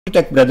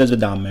Tech Brothers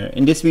with Amir.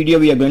 In this video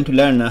we are going to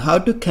learn how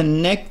to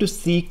connect to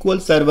SQL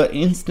Server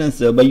Instance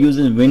by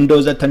using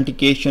Windows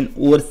authentication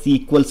or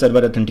SQL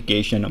Server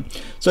authentication.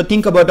 So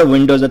think about a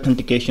Windows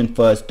authentication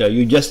first.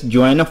 You just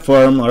join a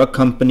firm or a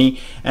company,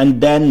 and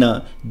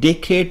then they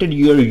created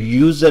your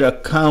user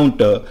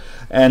account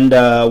and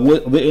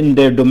in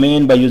their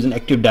domain by using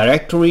Active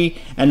Directory,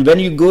 and when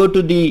you go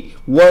to the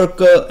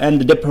work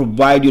and they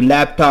provide you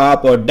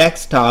laptop or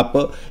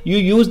desktop, you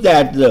use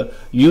that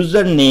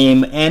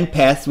username and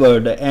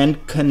password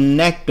and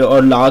connect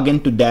or log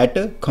into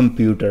that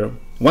computer.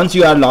 Once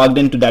you are logged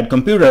into that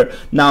computer,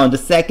 now the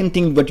second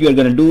thing what you are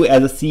going to do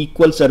as a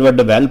SQL Server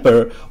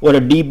developer or a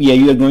DBA,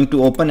 you are going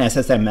to open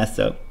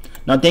SSMS.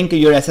 Now think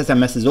your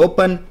SSMS is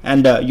open,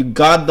 and you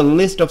got the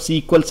list of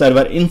SQL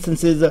Server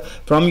instances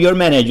from your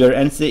manager,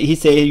 and he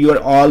say you are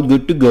all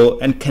good to go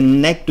and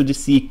connect to the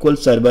SQL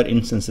Server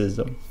instances.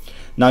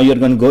 Now you're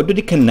going to go to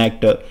the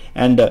connector,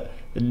 and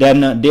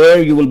then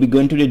there you will be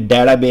going to the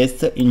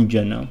database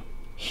engine.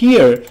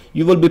 Here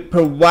you will be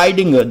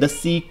providing the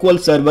SQL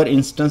Server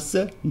instance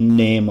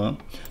name.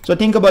 So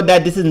think about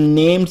that, this is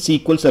named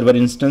SQL Server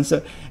Instance,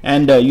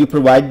 and you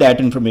provide that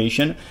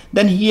information.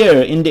 Then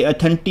here in the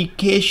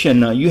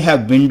authentication, you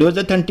have Windows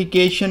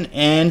authentication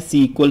and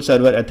SQL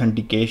Server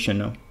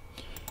authentication.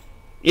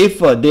 If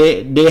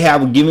they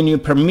have given you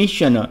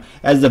permission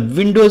as a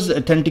Windows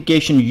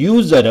authentication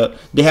user,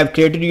 they have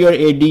created your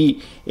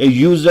AD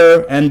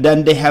user, and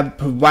then they have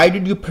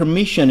provided you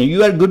permission,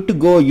 you are good to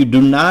go. You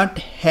do not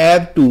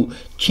have to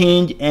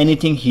change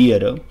anything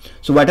here.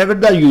 So whatever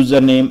the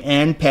username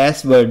and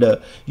password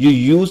you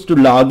use to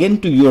log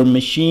into your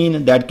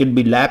machine, that could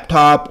be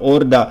laptop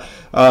or the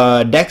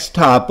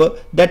desktop,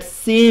 that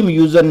same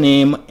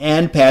username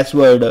and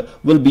password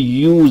will be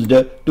used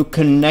to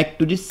connect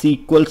to the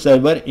SQL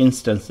Server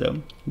instance.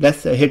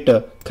 Let's hit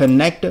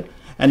connect,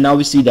 and now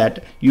we see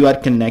that you are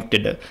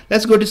connected.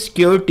 Let's go to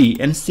security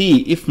and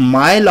see if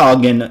my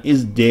login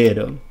is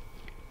there.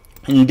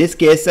 In this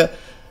case,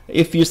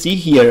 if you see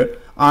here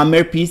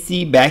Amir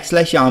PC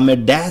 / Amir,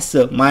 that's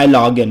my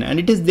login, and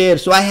it is there,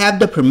 so I have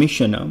the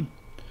permission.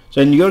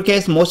 So in your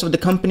case, most of the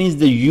companies,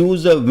 they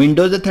use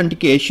Windows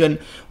authentication.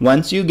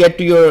 Once you get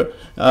to your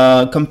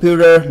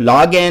computer,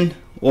 log in,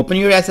 open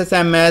your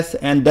SSMS,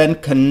 and then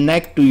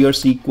connect to your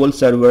SQL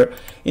Server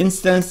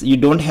instance. You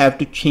don't have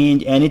to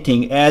change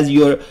anything, as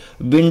your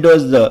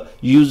Windows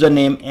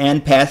username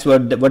and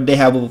password, what they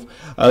have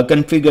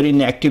configured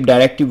in Active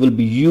Directory, will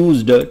be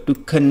used to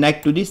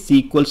connect to the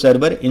SQL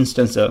Server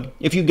instance.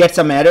 If you get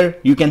some error,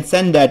 you can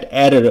send that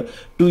error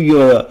to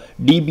your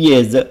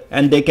DBAs,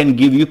 and they can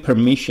give you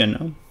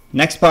permission.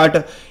 Next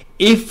part,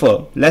 if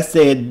let's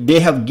say they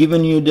have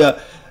given you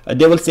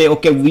they will say,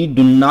 okay, we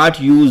do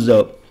not use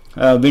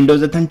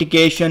Windows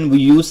authentication, we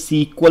use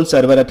SQL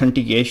Server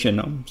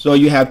authentication. So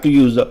you have to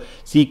use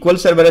SQL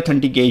Server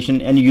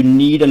authentication, and you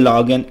need a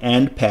login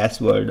and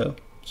password.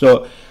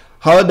 So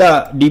how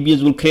the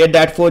DBAs will create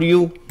that for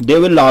you? They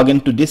will log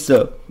into this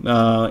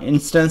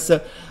instance,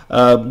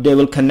 they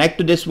will connect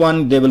to this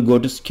one, they will go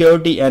to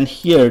security, and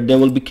here they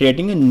will be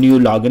creating a new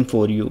login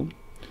for you.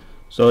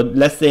 So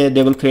let's say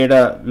they will create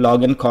a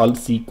login called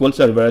SQL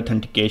Server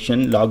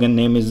Authentication. Login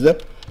name is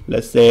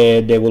let's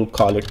say they will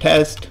call it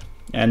test,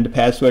 and the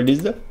password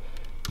is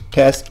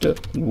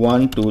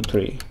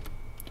test123,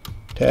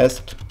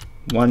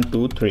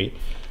 test123.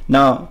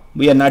 Now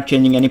we are not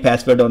changing any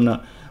password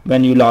on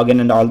when you log in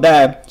and all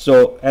that.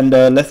 So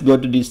let's go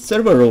to the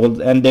server roles,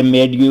 and they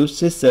made you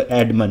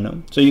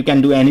sysadmin, so you can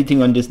do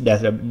anything on this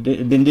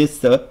in this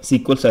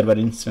SQL Server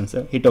instance.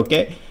 Hit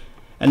OK,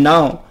 and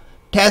now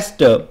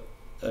test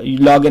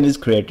login is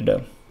created.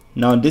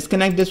 Now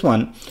disconnect this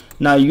one.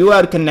 Now you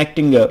are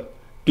connecting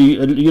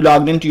you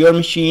logged into your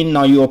machine.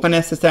 Now you open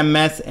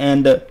SSMS,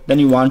 and then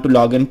you want to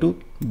log into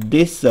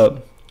this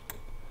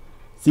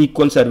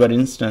SQL Server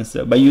instance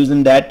by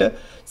using that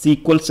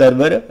SQL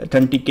Server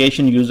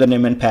authentication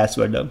username and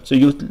password. So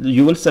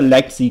you will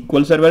select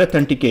SQL Server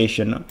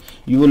authentication.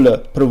 You will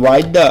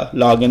provide the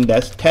login,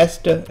 that's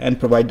test, and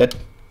provide that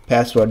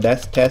password,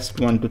 that's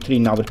test123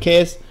 in our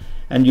case,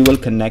 and you will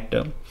connect.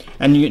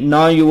 And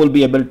now you will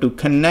be able to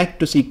connect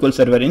to SQL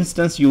Server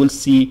instance. You will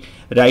see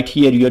right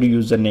here your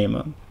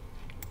username.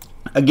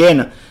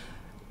 Again,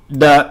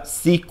 the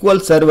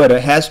SQL Server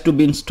has to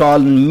be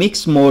installed in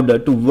mixed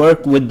mode to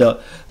work with the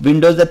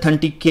Windows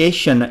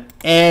authentication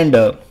and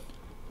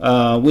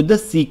with the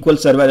SQL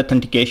Server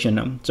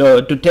authentication.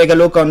 So to take a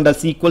look on the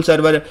SQL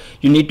Server,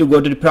 you need to go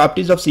to the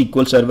properties of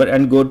SQL Server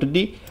and go to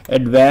the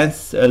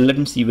advanced let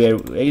me see where,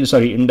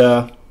 in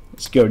the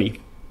security.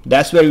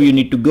 That's where you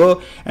need to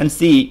go and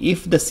see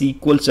if the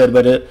SQL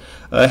Server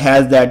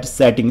has that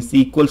setting,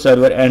 SQL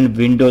Server and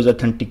Windows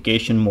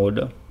authentication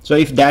mode. So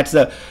if that's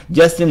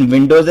just in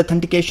Windows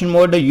authentication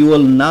mode, you will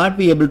not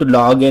be able to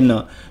log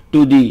in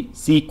to the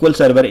SQL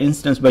Server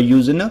instance by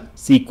using a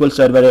SQL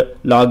Server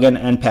login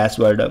and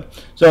password.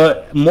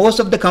 So most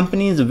of the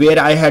companies where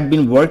I had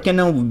been working,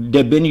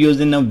 they've been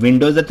using a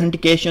Windows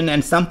authentication,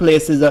 and some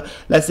places,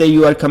 let's say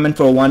you are coming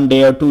for 1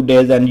 day or 2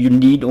 days and you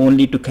need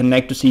only to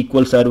connect to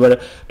SQL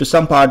Server. To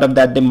some part of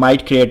that, they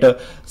might create a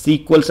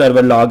SQL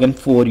Server login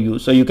for you,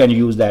 so you can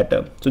use that.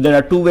 So there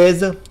are 2 ways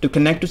to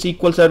connect to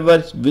SQL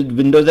Server with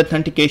Windows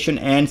authentication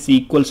and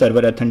SQL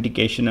Server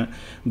authentication.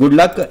 Good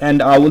luck,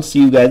 and I will see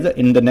you guys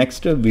in the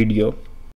next video.